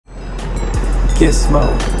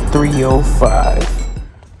Gizmo 305.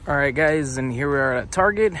 Alright guys, and here we are at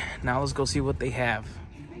Target. Now let's go see what they have.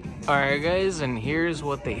 Alright guys, and here's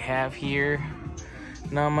what they have here.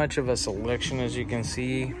 Not much of a selection, as you can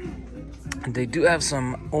see. They do have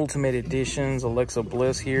some Ultimate Editions, Alexa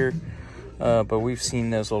Bliss here. But we've seen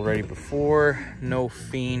this already before. No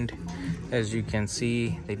Fiend, as you can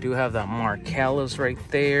see. They do have that Mark Callis right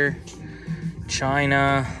there.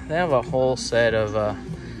 China. They have a whole set of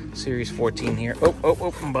Series 14 here.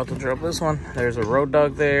 Oh, I'm about to drop this one. There's a Road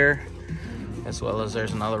Dogg there, as well as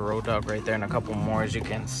there's another Road Dogg right there, and a couple more, as you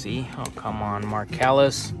can see. Oh, come on, Mark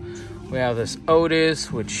Callis. We have this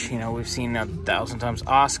Otis, which, you know, we've seen 1,000 times.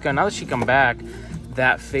 Asuka. Now that she come back,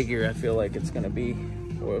 that figure, I feel like it's going to be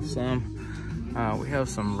worth some. We have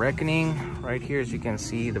some Reckoning right here, as you can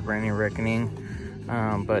see, the brand new Reckoning.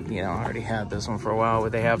 But, you know, I already had this one for a while.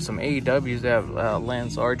 But they have some AEWs. They have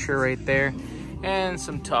Lance Archer right there. And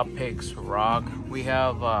some top picks, Rock. We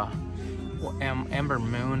have Ember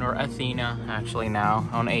Moon, or Athena, actually, now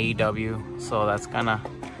on AEW. So that's kind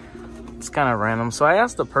of random. So I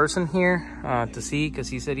asked the person here to see, because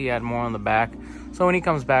he said he had more on the back. So when he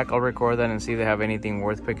comes back, I'll record that and see if they have anything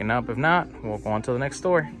worth picking up. If not, we'll go on to the next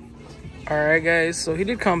store. Alright guys, so he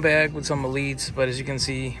did come back with some Elites, but as you can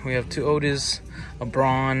see, we have two Otis, a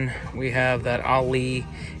Braun, we have that Ali,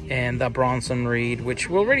 and that Bronson Reed, which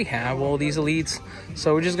we already have all these Elites.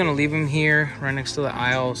 So we're just going to leave them here right next to the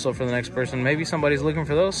aisle. So for the next person, maybe somebody's looking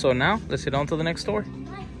for those. So now, let's head on to the next store.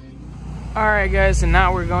 Alright guys, and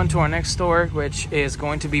now we're going to our next store, which is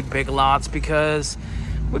going to be Big Lots, because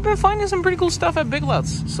we've been finding some pretty cool stuff at Big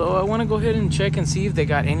Lots. So I want to go ahead and check and see if they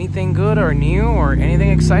got anything good or new or anything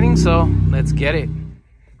exciting. So let's get it.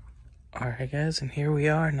 Alright guys, and here we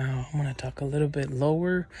are. Now I'm going to talk a little bit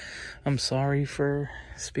lower. I'm sorry for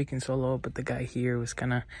speaking so low, but the guy here was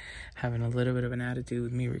kind of having a little bit of an attitude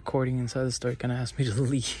with me recording inside the store. Kind of asked me to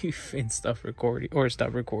leave and stop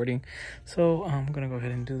recording. So I'm going to go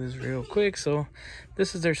ahead and do this real quick. So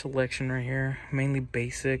this is their selection right here. Mainly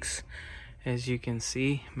basics. As you can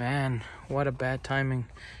see, man, what a bad timing.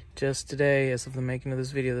 Just today, as of the making of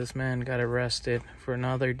this video, this man got arrested for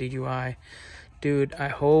another DUI. Dude, I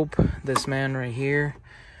hope this man right here,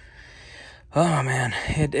 oh man,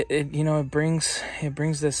 it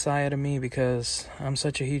brings this side of me, because I'm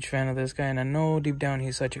such a huge fan of this guy, and I know deep down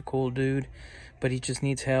he's such a cool dude, but he just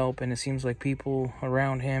needs help, and it seems like people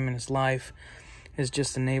around him in his life is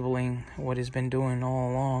just enabling what he's been doing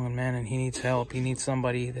all along, and he needs help. He needs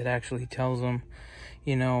somebody that actually tells him,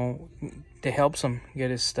 you know, that helps him get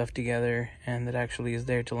his stuff together, and that actually is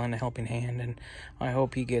there to lend a helping hand. And I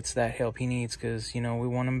hope he gets that help he needs, because, you know, we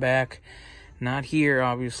want him back. Not here,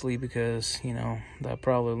 obviously, because, you know, that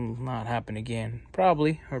probably will not happen again.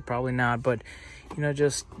 Probably, or probably not, but, you know, I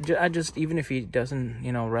just, even if he doesn't,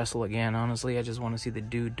 you know, wrestle again, honestly, I just want to see the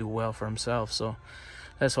dude do well for himself. So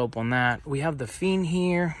let's hope on that. We have the Fiend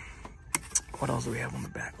here. What else do we have on the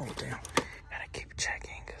back? Oh, damn. Gotta keep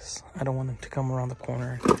checking, because I don't want them to come around the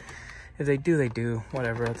corner. If they do, they do.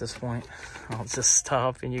 Whatever at this point. I'll just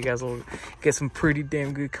stop, and you guys will get some pretty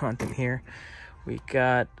damn good content here. We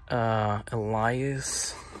got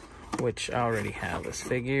Elias, which I already have this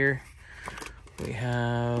figure. We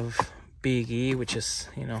have Big E, which is,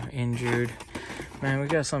 you know, injured. Man, we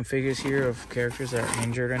got some figures here of characters that are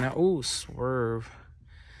injured right now. Ooh, Swerve.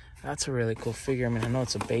 That's a really cool figure. I mean, I know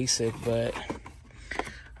it's a basic, but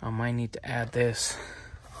I might need to add this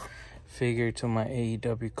figure to my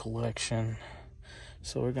AEW collection.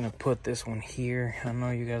 So we're gonna put this one here. I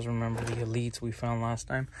know you guys remember the Elites we found last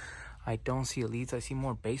time. I don't see Elites. I see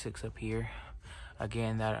more basics up here.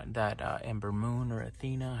 Again, that Ember Moon, or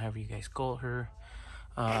Athena, however you guys call her.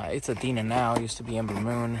 It's Athena now. It used to be Ember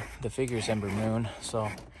Moon. The figure's Ember Moon.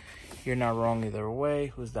 So you're not wrong either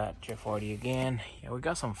way. Who's that? Jeff Hardy again. Yeah, we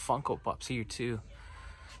got some Funko Pops here too.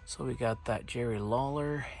 So we got that Jerry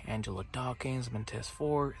Lawler, Angelo Dawkins, Montez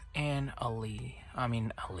Ford, and Ali,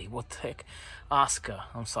 what the heck? Asuka,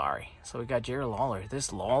 I'm sorry. So we got Jerry Lawler.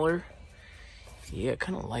 This Lawler, yeah, I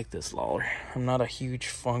kind of like this Lawler. I'm not a huge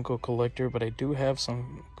Funko collector, but I do have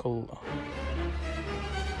some I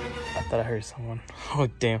thought I heard someone. Oh,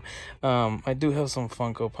 damn. I do have some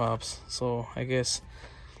Funko Pops, so I guess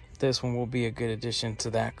this one will be a good addition to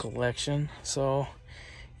that collection. So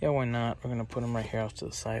yeah, why not? We're gonna put them right here off to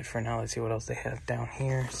the side for now. Let's see what else they have down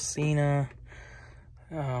here. Cena.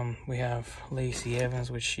 We have Lacey Evans,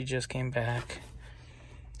 which she just came back.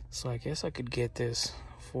 So I guess I could get this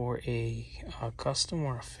for a custom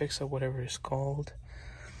or a fix-up, whatever it's called.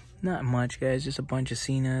 Not much, guys. Just a bunch of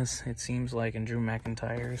Cenas, it seems like, and Drew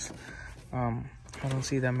McIntyres. I don't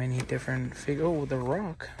see that many different figures. Oh, The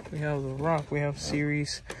Rock. We have The Rock. We have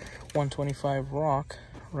Series 125 Rock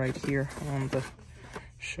right here on the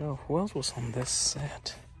shelf. Who else was on this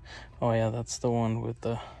set? Oh yeah, that's the one with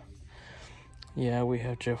the... Yeah, we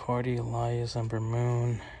have Jeff Hardy, Elias, Ember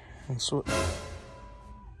Moon, and so...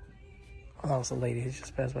 Oh, that was a lady who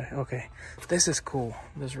just passed by. Okay, this is cool.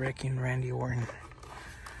 This Wrecking Randy Orton.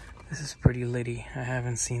 This is pretty litty. I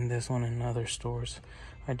haven't seen this one in other stores.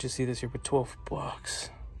 I just see this here for 12 bucks.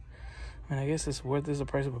 And I guess it's worth the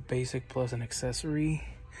price of a basic plus an accessory.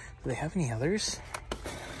 Do they have any others?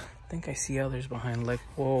 I think I see others behind. Like,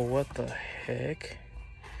 whoa, what the heck?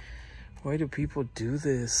 Why do people do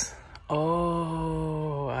this?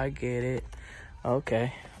 Oh, I get it.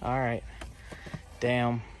 Okay, all right.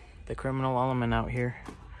 Damn, the criminal element out here.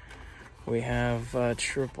 We have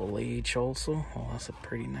Triple H also. Oh, that's a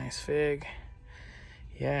pretty nice fig.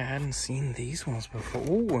 Yeah, I hadn't seen these ones before.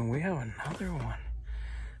 Oh, and we have another one.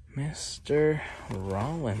 Mr.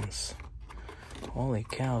 Rollins. Holy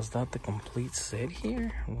cow, is that the complete set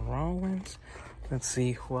here? Rollins. Let's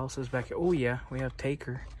see who else is back here. Oh yeah, we have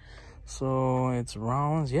Taker. So it's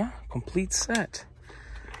Rollins. Yeah, complete set.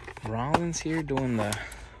 Rollins here doing the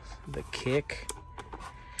kick.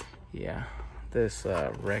 Yeah, this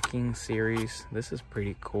Wrecking series. This is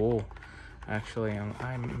pretty cool. Actually,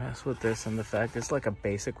 I mess with this and the fact it's like a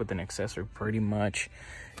basic with an accessory pretty much.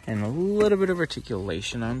 And a little bit of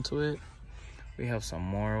articulation onto it. We have some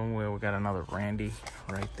more where we got another Randy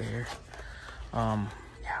right there. Yeah,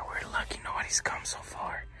 we're lucky nobody's come so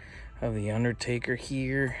far. Have the Undertaker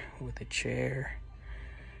here with a chair.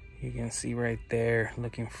 You can see right there,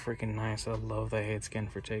 looking freaking nice. I love the head scan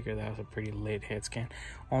for Taker. That was a pretty lit head scan.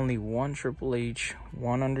 Only one Triple H,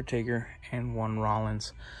 one Undertaker, and one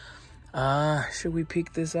Rollins. Should we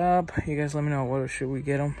pick this up? You guys let me know. What should we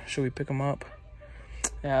get them? Should we pick them up?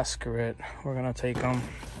 Yeah, screw it. We're gonna take them.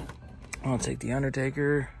 I'll take the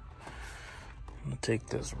Undertaker. I'm gonna take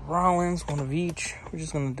this Rollins, one of each. We're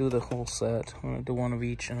just gonna do the whole set. I'm gonna do one of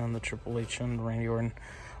each and then the Triple H and Randy Orton.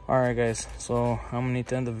 Alright guys, so I'm gonna need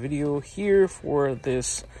to end the video here for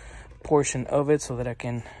this portion of it so that I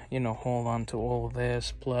can, you know, hold on to all of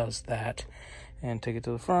this plus that and take it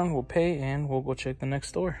to the front. We'll pay and we'll go check the next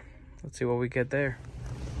store. Let's see what we get there.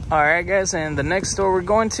 Alright guys, and the next store we're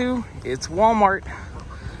going to, it's Walmart.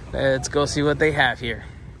 Let's go see what they have here.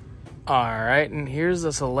 Alright, and here's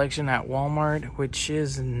the selection at Walmart, which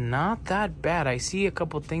is not that bad. I see a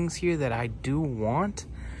couple things here that I do want.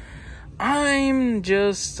 I'm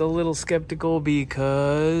just a little skeptical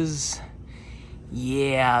because,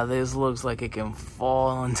 yeah, this looks like it can fall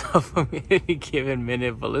on top of me at any given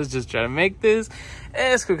minute, but let's just try to make this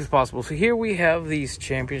as quick as possible. So here we have these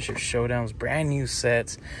Championship Showdowns, brand new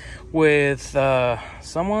sets with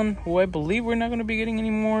someone who I believe we're not going to be getting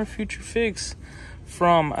any more future figs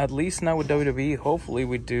from, at least not with WWE. Hopefully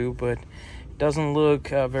we do, but it doesn't look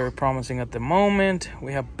very promising at the moment.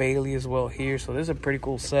 We have Bayley as well here, so this is a pretty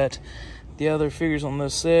cool set. The other figures on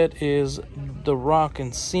this set is The Rock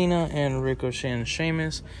and Cena and Ricochet and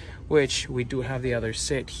Sheamus, which we do have the other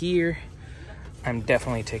set here. I'm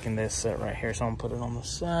definitely taking this set right here, so I'm gonna put it on the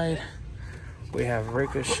side. We have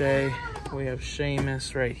Ricochet, we have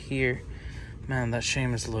Sheamus right here. Man, that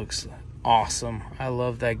Sheamus looks awesome. I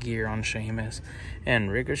love that gear on Sheamus.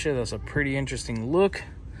 And Ricochet, that's a pretty interesting look,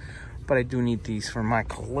 but I do need these for my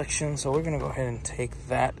collection, so we're gonna go ahead and take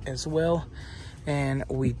that as well. And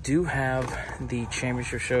we do have the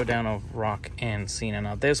Championship Showdown of Rock and Cena.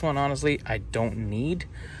 Now this one, honestly, I don't need.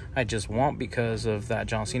 I just want because of that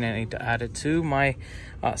John Cena. I need to add it to my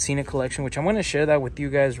Cena collection, which I'm going to share that with you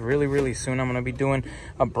guys really, really soon. I'm going to be doing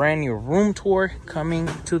a brand new room tour coming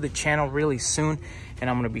to the channel really soon. And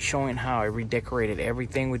I'm going to be showing how I redecorated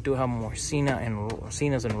everything. We do have more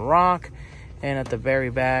Cena's and Rock. And at the very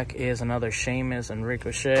back is another Sheamus and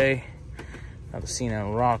Ricochet. Another Cena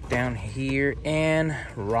and Rock down here, and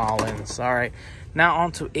Rollins. All right, now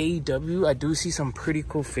on to AEW. I do see some pretty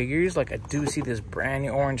cool figures. Like I do see this brand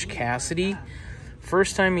new Orange Cassidy.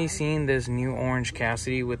 First time he's seen this new Orange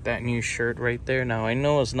Cassidy with that new shirt right there. Now I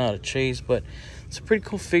know it's not a chase, but it's a pretty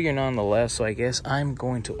cool figure nonetheless. So I guess I'm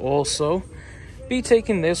going to also be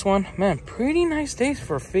taking this one. Man, pretty nice days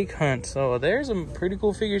for a fig hunt. So there's some pretty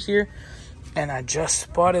cool figures here, and I just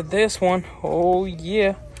spotted this one. Oh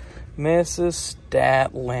yeah. Mrs.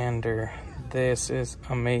 Statlander. This is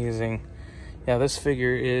amazing. Yeah, this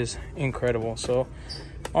figure is incredible. So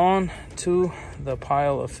on to the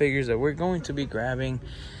pile of figures that we're going to be grabbing.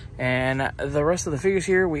 And the rest of the figures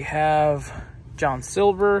here, we have John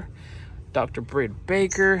Silver, Dr. Britt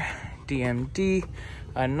Baker, DMD,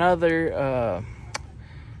 another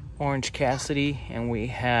Orange Cassidy, and we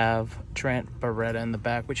have Trent Beretta in the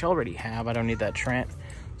back, which I already have. I don't need that Trent.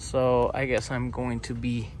 So I guess I'm going to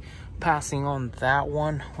be passing on that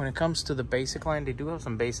one. When it comes to the basic line, they do have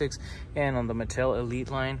some basics, and on the Mattel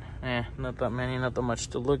Elite line, not that many, not that much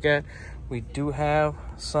to look at. We do have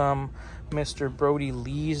some Mr. Brody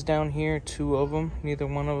Lees down here, 2 of them. Neither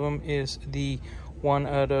one of them is the 1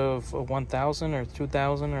 out of 1,000 or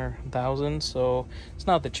 2,000 or 1,000, so it's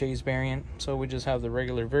not the Chase variant. So we just have the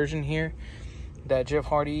regular version here. That Jeff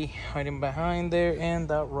Hardy hiding behind there, and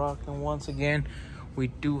that Rock. And once again, we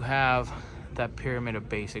do have that Pyramid of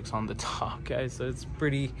Basics on the top, guys, so it's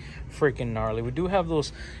pretty freaking gnarly. We do have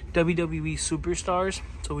those WWE superstars,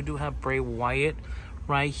 so we do have Bray Wyatt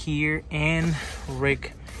right here and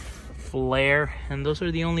Ric Flair, and those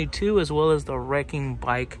are the only 2, as well as the Wrecking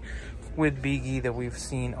Bike with Big E that we've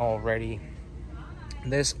seen already.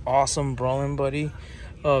 This awesome Brawling Buddy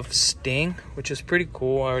of Sting, which is pretty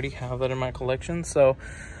cool. I already have that in my collection, so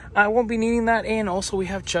I won't be needing that. And also we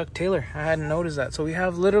have Chuck Taylor. I hadn't noticed that. So we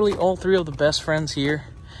have literally all 3 of the best friends here.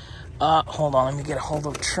 Hold on, let me get a hold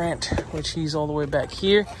of Trent, which he's all the way back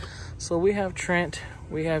here. So we have Trent,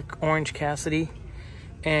 we have Orange Cassidy,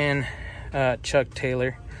 and Chuck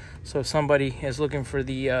Taylor. So if somebody is looking for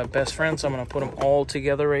the best friends, I'm gonna put them all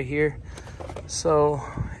together right here. So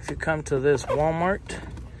if you come to this Walmart,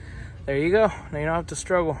 there you go. Now you don't have to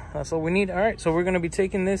struggle. That's all we need. All right, so we're going to be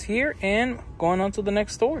taking this here and going on to the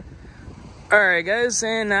next store. All right, guys,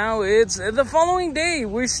 and now it's the following day.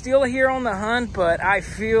 We're still here on the hunt, but I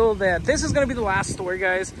feel that this is going to be the last store,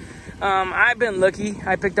 guys. I've been lucky.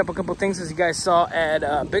 I picked up a couple things, as you guys saw,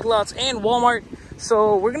 at Big Lots and Walmart.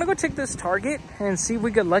 So we're going to go check this Target and see if we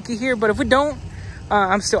get lucky here. But if we don't,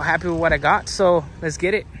 I'm still happy with what I got. So let's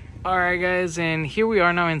get it. All right, guys, and here we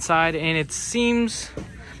are now inside, and it seems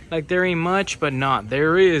like there ain't much, but not.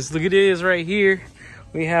 There is. Look at this right here.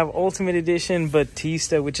 We have Ultimate Edition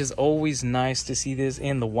Batista, which is always nice to see this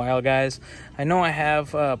in the wild, guys. I know I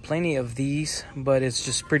have plenty of these, but it's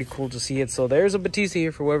just pretty cool to see it. So there's a Batista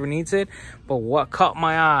here for whoever needs it. But what caught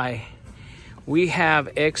my eye, we have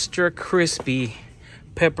extra crispy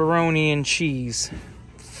pepperoni and cheese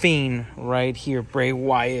Fiend right here, Bray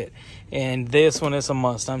Wyatt. And this one is a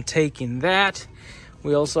must. I'm taking that.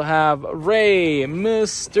 We also have Rey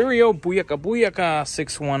Mysterio, Booyaka Booyaka,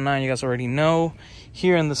 619. You guys already know.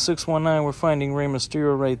 Here in the 619, we're finding Rey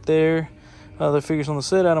Mysterio right there. Other figures on the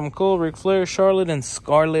set, Adam Cole, Ric Flair, Charlotte, and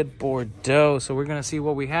Scarlett Bordeaux. So we're going to see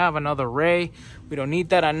what we have. Another Rey. We don't need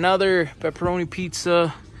that. Another pepperoni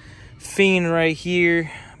pizza Fiend right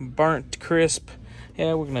here. Burnt crisp.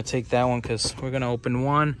 Yeah, we're going to take that one because we're going to open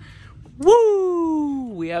one.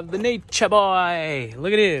 Woo! We have the Nature Boy.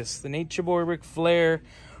 Look at this. The Nature Boy Ric Flair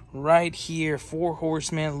right here. 4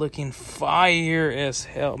 Horsemen looking fire as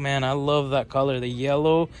hell. Man, I love that color. The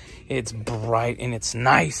yellow. It's bright and it's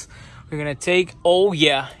nice. We're going to take, oh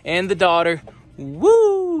yeah, and the daughter.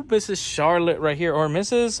 Woo! Mrs. Charlotte right here. Or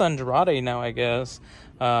Mrs. Andrade now, I guess.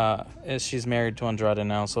 As she's married to Andrade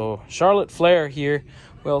now. So Charlotte Flair here.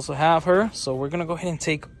 We also have her. So we're going to go ahead and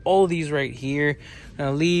take all these right here.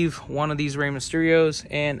 Gonna leave one of these Rey Mysterios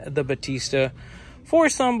and the Batista for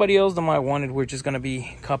somebody else that might want it. We're just gonna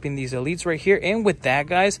be copying these elites right here. And with that,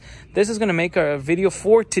 guys, this is gonna make a video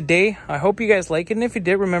for today. I hope you guys like it, and if you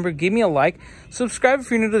did, remember, give me a like, subscribe if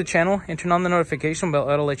you're new to the channel, and turn on the notification bell.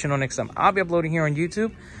 That'll let you know next time I'll be uploading here on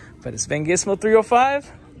YouTube. But it's been Gizmo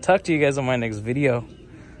 305. Talk to you guys on my next video.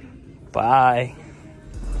 Bye.